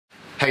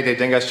Hey there,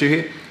 Dango Stu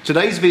here.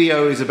 Today's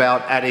video is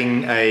about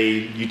adding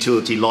a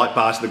utility light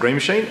bar to the Green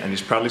Machine and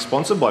is proudly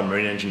sponsored by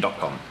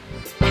marineengine.com.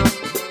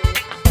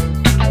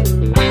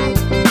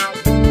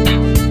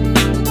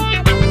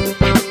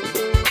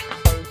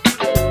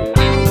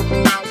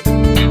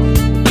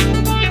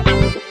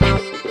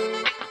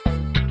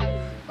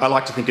 I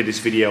like to think of this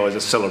video as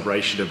a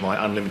celebration of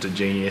my unlimited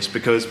genius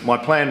because my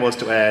plan was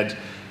to add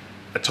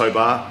a tow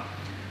bar,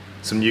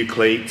 some new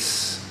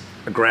cleats,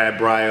 a grab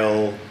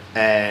rail,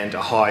 and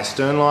a high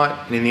stern light,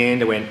 and in the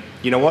end I went,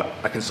 you know what,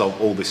 I can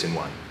solve all this in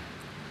one.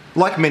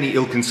 Like many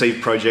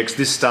ill-conceived projects,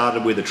 this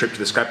started with a trip to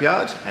the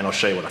scrapyard, and I'll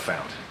show you what I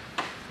found.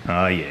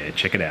 Oh yeah,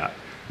 check it out.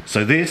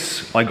 So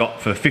this I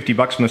got for 50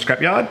 bucks from the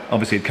scrapyard.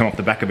 Obviously it'd come off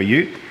the back of a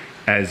ute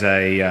as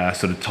a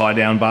sort of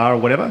tie-down bar or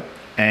whatever,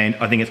 and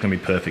I think it's going to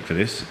be perfect for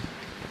this.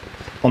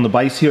 On the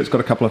base here it's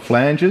got a couple of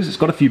flanges, it's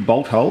got a few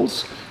bolt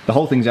holes. The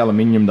whole thing's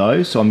aluminium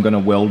though, so I'm going to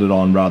weld it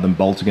on rather than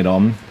bolting it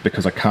on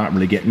because I can't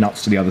really get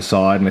nuts to the other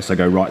side unless I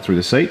go right through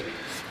the seat.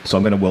 So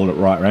I'm going to weld it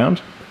right round.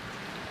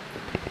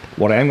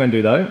 What I am going to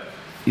do though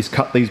is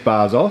cut these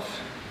bars off,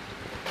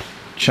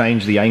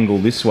 change the angle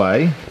this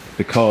way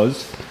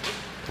because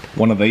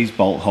one of these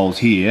bolt holes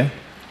here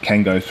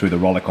can go through the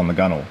rollock on the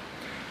gunnel.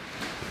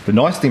 The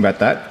nice thing about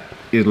that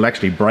is it'll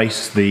actually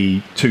brace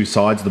the two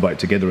sides of the boat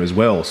together as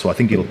well, so I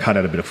think it'll cut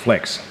out a bit of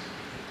flex.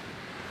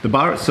 The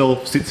bar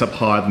itself sits up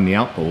higher than the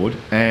outboard,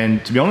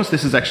 and to be honest,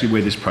 this is actually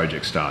where this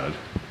project started.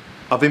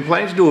 I've been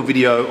planning to do a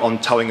video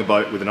on towing a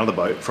boat with another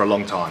boat for a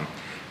long time,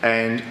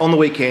 and on the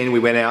weekend we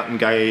went out and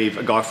gave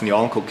a guy from the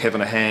island called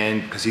Kevin a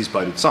hand because his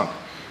boat had sunk.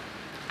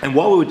 And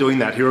while we were doing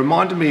that, he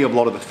reminded me of a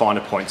lot of the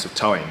finer points of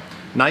towing,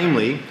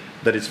 namely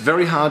that it's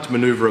very hard to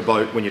manoeuvre a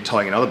boat when you're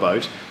towing another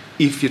boat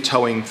if you're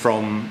towing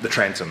from the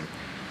transom.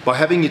 By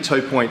having your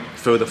tow point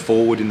further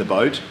forward in the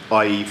boat,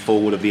 i.e.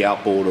 forward of the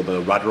outboard or the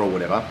rudder or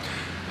whatever,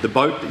 the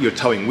boat that you're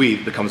towing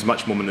with becomes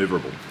much more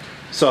manoeuvrable.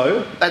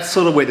 So that's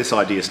sort of where this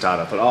idea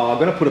started. I thought, oh, I'm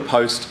going to put a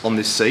post on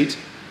this seat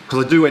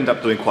because I do end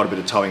up doing quite a bit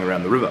of towing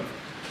around the river,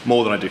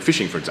 more than I do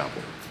fishing, for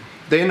example.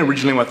 Then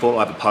originally when I thought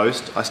I'd have a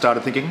post, I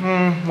started thinking,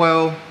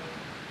 well,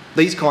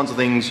 these kinds of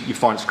things you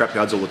find at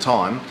scrapyards all the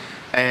time,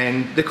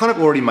 and they're kind of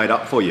already made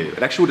up for you.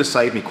 It actually would have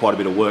saved me quite a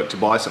bit of work to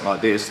buy something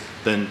like this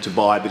than to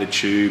buy a bit of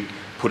tube,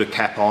 put a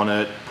cap on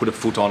it, put a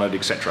foot on it,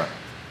 etc.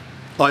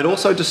 I'd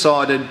also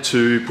decided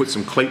to put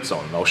some cleats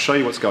on. I'll show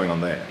you what's going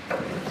on there.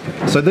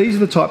 So these are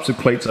the types of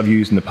cleats I've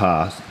used in the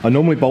past. I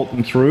normally bolt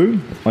them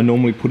through. I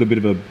normally put a bit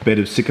of a bed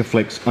of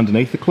Sikaflex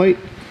underneath the cleat.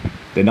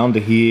 Then under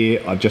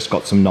here, I've just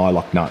got some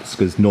nylock nuts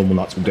because normal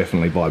nuts will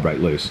definitely vibrate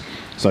loose.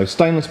 So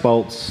stainless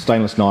bolts,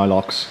 stainless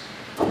nylocks,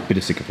 bit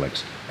of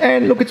Sikaflex.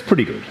 And look, it's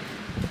pretty good.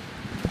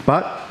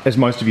 But as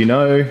most of you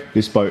know,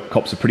 this boat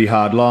cops a pretty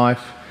hard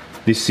life.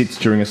 This sits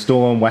during a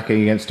storm,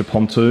 whacking against a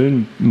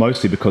pontoon,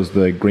 mostly because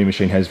the Green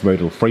Machine has very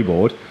little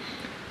freeboard,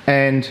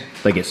 and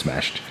they get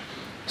smashed.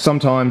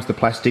 Sometimes the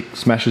plastic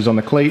smashes on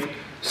the cleat,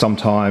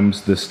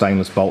 sometimes the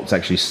stainless bolts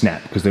actually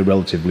snap because they're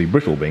relatively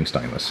brittle being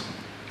stainless.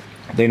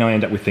 Then I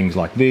end up with things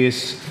like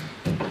this,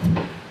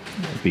 a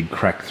big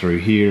crack through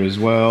here as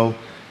well.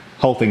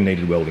 Whole thing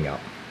needed welding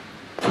up.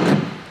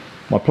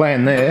 My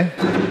plan there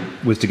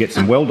was to get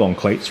some weld-on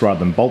cleats rather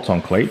than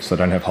bolt-on cleats that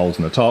don't have holes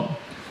in the top,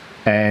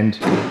 and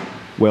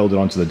weld it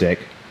onto the deck,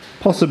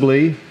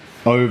 possibly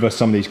over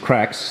some of these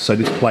cracks so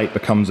this plate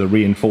becomes a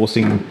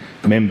reinforcing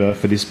member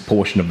for this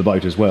portion of the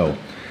boat as well.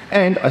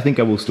 And I think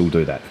I will still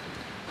do that.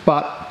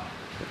 But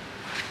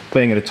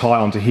being able to tie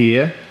onto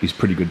here is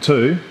pretty good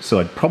too, so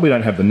I probably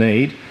don't have the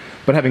need,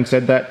 but having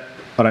said that,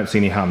 I don't see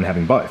any harm in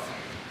having both.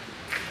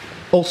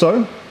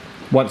 Also,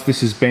 once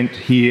this is bent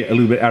here a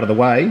little bit out of the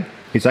way,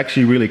 it's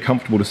actually really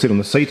comfortable to sit on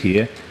the seat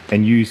here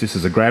and use this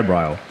as a grab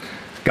rail.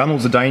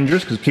 Gunnels are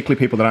dangerous because particularly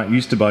people that aren't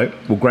used to boat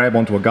will grab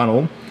onto a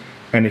gunnel,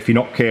 and if you're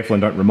not careful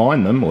and don't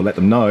remind them or let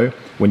them know,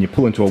 when you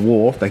pull into a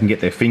wharf they can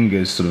get their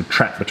fingers sort of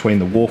trapped between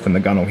the wharf and the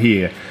gunnel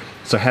here.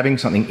 So having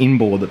something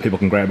inboard that people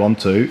can grab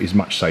onto is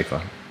much safer.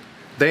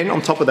 Then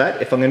on top of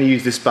that, if I'm going to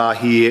use this bar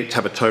here to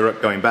have a tow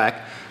rope going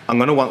back, I'm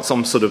going to want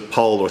some sort of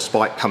pole or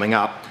spike coming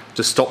up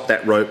to stop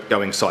that rope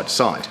going side to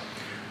side.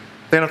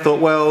 Then I thought,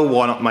 well,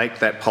 why not make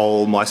that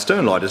pole my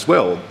stern light as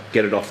well?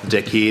 Get it off the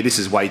deck here, this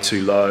is way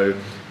too low.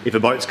 If a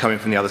boat's coming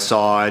from the other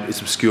side, it's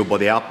obscured by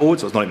the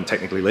outboard, so it's not even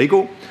technically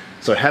legal.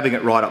 So having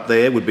it right up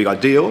there would be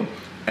ideal.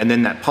 And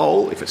then that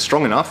pole, if it's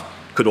strong enough,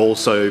 could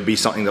also be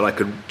something that I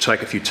could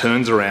take a few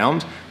turns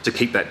around to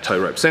keep that tow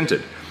rope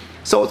centered.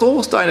 So it's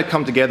all starting to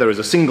come together as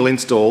a single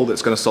install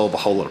that's going to solve a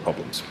whole lot of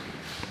problems.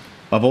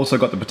 I've also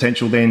got the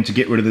potential then to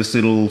get rid of this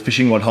little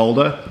fishing rod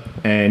holder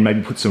and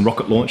maybe put some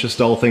rocket launcher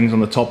style things on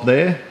the top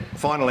there.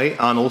 Finally,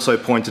 Arne also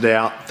pointed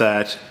out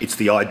that it's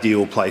the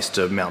ideal place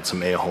to mount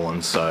some air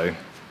horns, so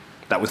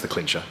that was the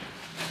clincher.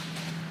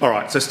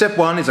 Alright, so step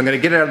one is I'm going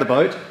to get it out of the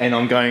boat and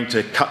I'm going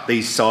to cut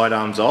these side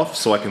arms off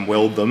so I can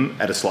weld them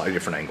at a slightly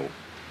different angle.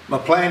 My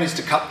plan is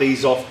to cut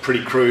these off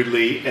pretty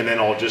crudely and then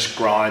I'll just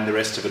grind the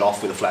rest of it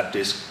off with a flat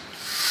disc.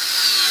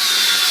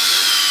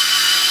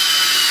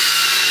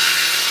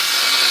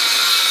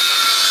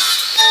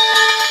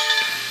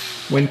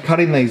 When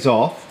cutting these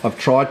off, I've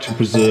tried to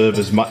preserve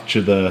as much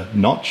of the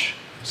notch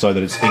so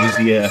that it's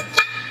easier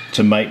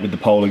to mate with the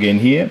pole again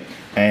here,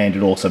 and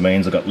it also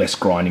means I've got less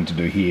grinding to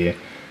do here.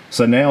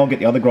 So now I'll get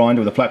the other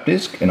grinder with a flap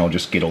disc and I'll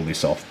just get all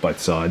this off both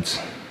sides.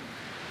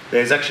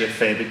 There's actually a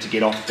fair bit to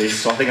get off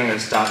this, so I think I'm going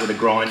to start with a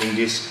grinding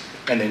disc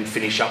and then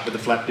finish up with the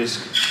flap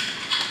disc.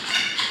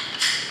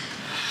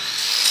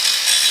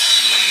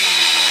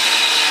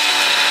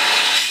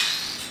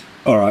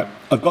 Alright,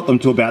 I've got them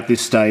to about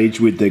this stage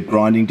with the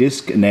grinding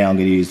disc, and now I'm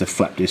going to use the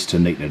flap disc to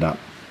neaten it up.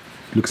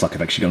 Looks like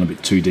I've actually gone a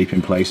bit too deep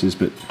in places,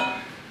 but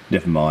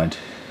never mind.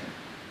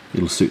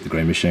 It'll suit the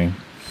green machine.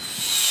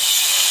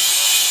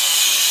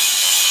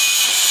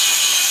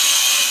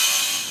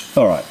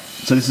 Alright,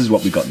 so this is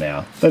what we've got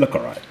now. They look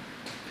alright.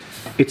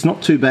 It's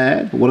not too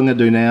bad, but what I'm going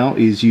to do now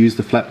is use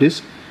the flap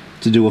disc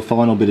to do a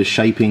final bit of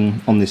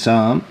shaping on this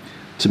arm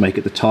to make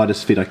it the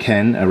tightest fit I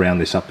can around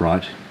this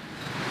upright.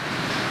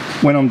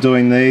 When I'm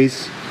doing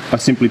these, I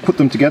simply put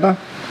them together,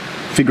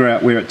 figure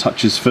out where it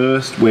touches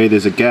first, where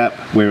there's a gap,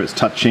 where it's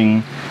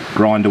touching,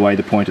 grind away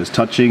the point it's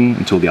touching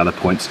until the other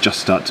points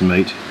just start to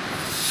meet.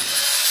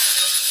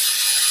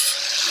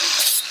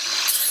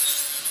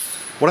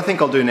 What I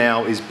think I'll do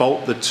now is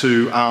bolt the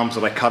two arms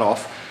that I cut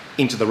off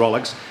into the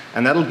Rolex,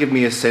 and that'll give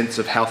me a sense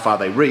of how far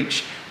they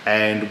reach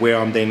and where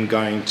I'm then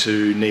going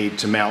to need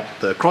to mount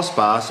the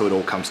crossbar so it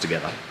all comes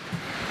together.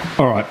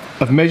 Alright,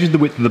 I've measured the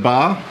width of the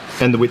bar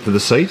and the width of the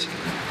seat,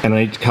 and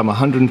I need to come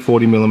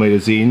 140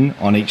 millimeters in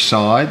on each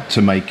side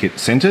to make it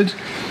centered,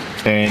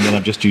 and then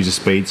I've just used a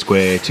speed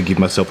square to give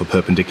myself a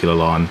perpendicular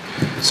line.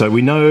 So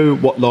we know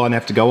what line I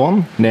have to go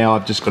on. Now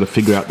I've just got to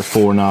figure out the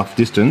 4.5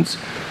 distance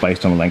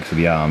based on the length of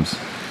the arms.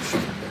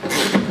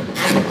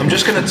 I'm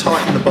just going to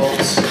tighten the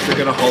bolts. We're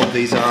going to hold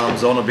these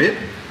arms on a bit.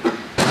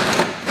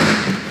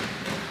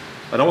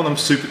 I don't want them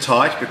super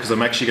tight because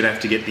I'm actually going to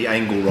have to get the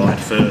angle right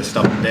first,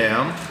 up and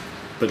down,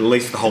 but at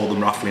least to hold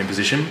them roughly in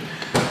position.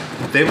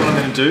 Then what I'm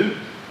going to do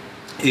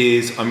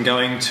is I'm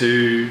going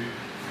to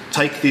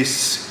take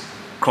this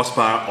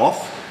crossbar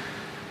off,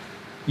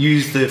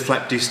 use the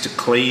flap disc to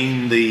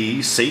clean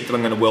the seat that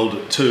I'm going to weld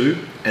it to,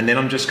 and then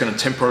I'm just going to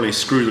temporarily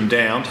screw them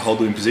down to hold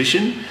them in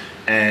position.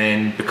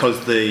 And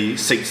because the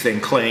seat's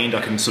then cleaned,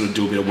 I can sort of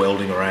do a bit of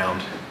welding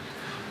around.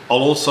 I'll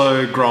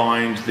also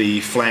grind the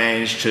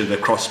flange to the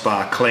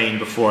crossbar clean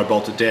before I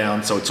bolt it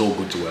down, so it's all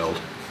good to weld.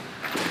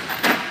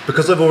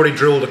 Because I've already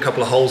drilled a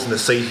couple of holes in the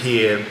seat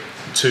here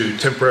to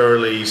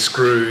temporarily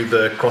screw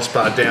the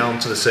crossbar down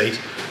to the seat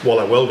while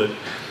I weld it,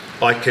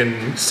 I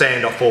can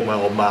sand off all my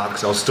old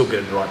marks and I'll still get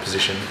in the right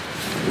position.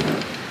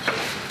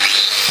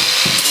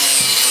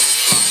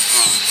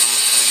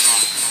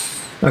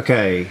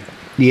 Okay.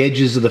 The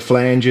edges of the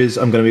flanges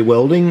I'm going to be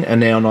welding are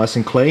now nice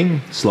and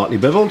clean, slightly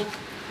beveled.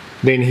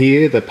 Then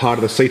here, the part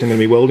of the seat I'm going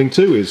to be welding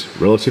to is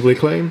relatively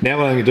clean. Now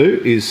what I'm going to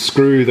do is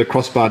screw the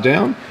crossbar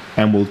down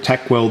and we'll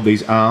tack weld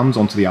these arms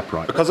onto the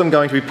upright. Because I'm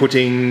going to be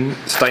putting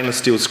stainless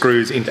steel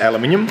screws into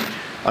aluminium,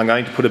 I'm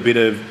going to put a bit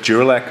of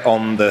Duralac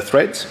on the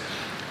threads.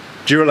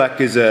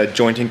 Duralac is a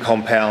jointing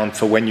compound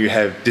for when you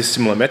have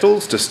dissimilar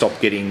metals to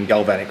stop getting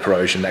galvanic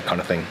corrosion, that kind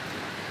of thing.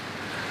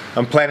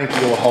 I'm planning to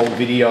do a whole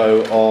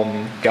video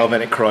on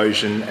galvanic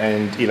corrosion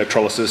and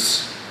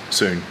electrolysis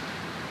soon,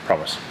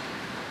 promise.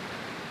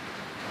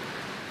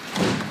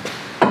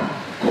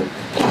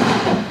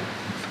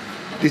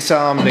 This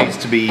arm needs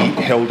to be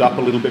held up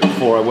a little bit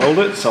before I weld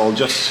it, so I'll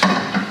just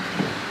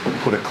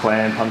put a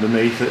clamp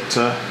underneath it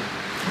to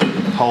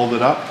hold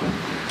it up.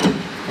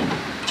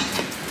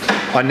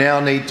 I now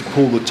need to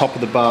pull the top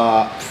of the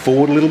bar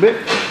forward a little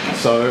bit,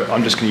 so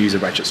I'm just going to use a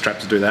ratchet strap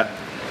to do that.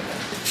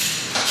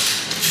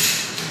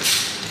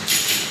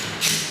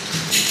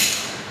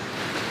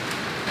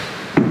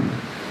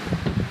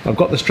 I've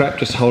got the strap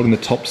just holding the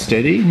top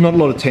steady, not a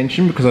lot of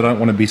tension because I don't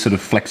want to be sort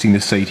of flexing the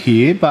seat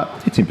here, but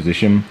it's in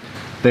position.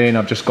 Then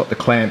I've just got the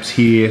clamps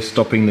here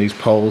stopping these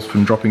poles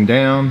from dropping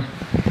down,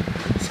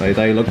 so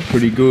they look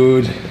pretty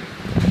good.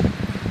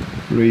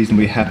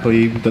 Reasonably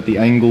happy that the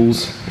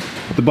angles,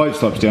 the boat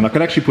slopes down. I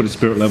could actually put a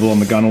spirit level on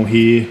the gunnel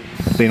here,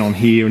 then on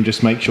here, and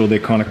just make sure they're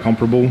kind of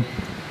comparable.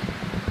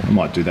 I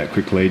might do that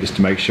quickly just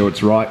to make sure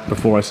it's right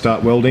before I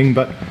start welding,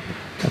 but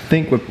I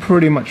think we're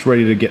pretty much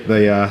ready to get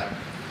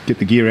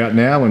the gear out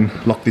now and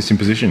lock this in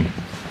position.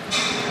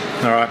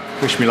 Alright,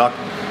 wish me luck.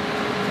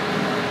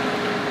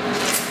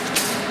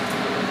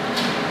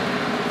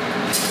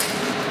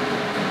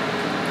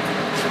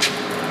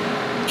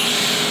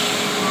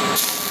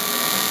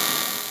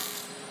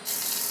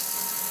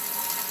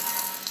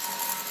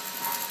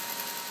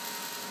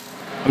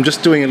 I'm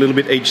just doing a little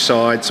bit each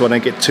side so I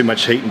don't get too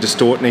much heat and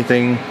distort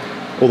anything,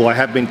 although I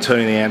have been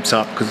turning the amps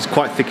up because it's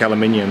quite thick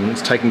aluminium,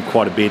 it's taken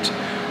quite a bit.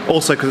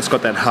 Also because it's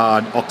got that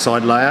hard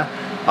oxide layer.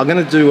 I'm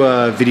going to do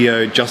a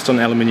video just on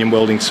aluminium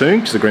welding soon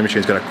because the green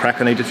machine's got a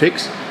crack I need to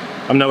fix.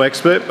 I'm no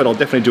expert, but I'll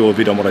definitely do a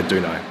video on what I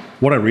do know.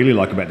 What I really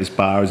like about this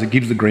bar is it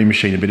gives the green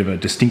machine a bit of a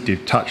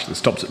distinctive touch that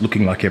stops it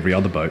looking like every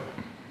other boat.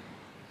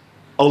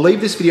 I'll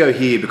leave this video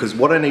here because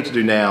what I need to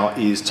do now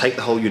is take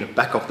the whole unit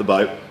back off the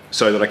boat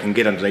so that I can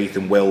get underneath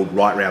and weld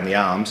right around the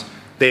arms,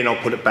 Then I'll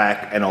put it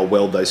back and I'll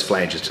weld those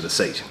flanges to the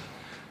seat.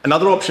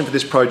 Another option for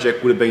this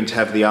project would have been to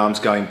have the arms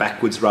going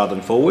backwards rather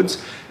than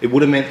forwards. It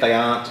would have meant they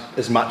aren't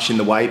as much in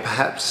the way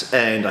perhaps,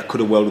 and I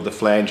could have welded the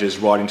flanges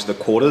right into the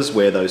quarters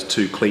where those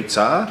two cleats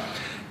are.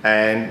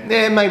 And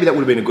yeah, maybe that would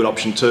have been a good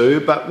option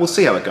too, but we'll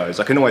see how it goes.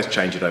 I can always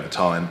change it over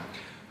time.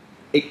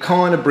 It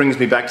kind of brings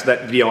me back to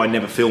that video I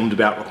never filmed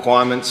about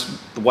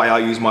requirements. The way I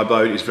use my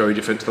boat is very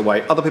different to the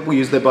way other people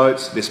use their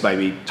boats. This may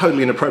be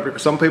totally inappropriate for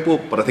some people,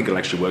 but I think it'll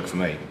actually work for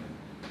me.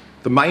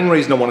 The main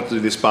reason I wanted to do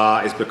this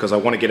bar is because I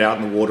want to get out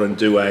in the water and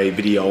do a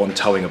video on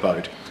towing a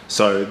boat.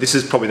 So this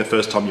is probably the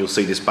first time you'll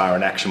see this bar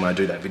in action when I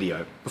do that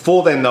video.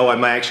 Before then though, I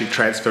may actually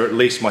transfer at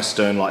least my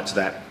stern light to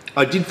that.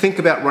 I did think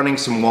about running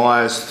some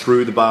wires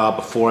through the bar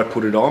before I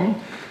put it on.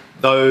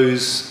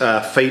 Those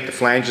feet, the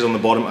flanges on the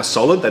bottom are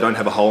solid, they don't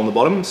have a hole in the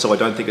bottom, so I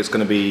don't think it's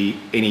going to be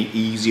any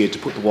easier to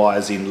put the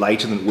wires in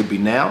later than it would be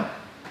now.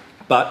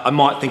 But I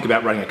might think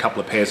about running a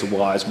couple of pairs of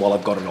wires while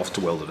I've got it off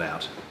to weld it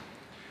out.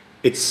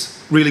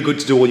 It's really good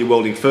to do all your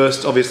welding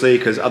first, obviously,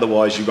 because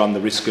otherwise you run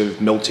the risk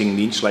of melting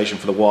the insulation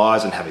for the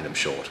wires and having them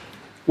short.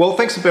 Well,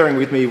 thanks for bearing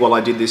with me while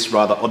I did this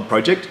rather odd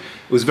project.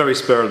 It was very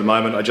spur of the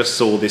moment. I just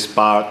saw this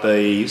bar at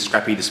the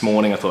Scrappy this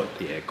morning. I thought,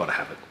 yeah, gotta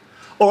have it.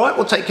 All right,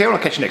 well, take care and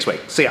I'll catch you next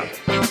week. See ya.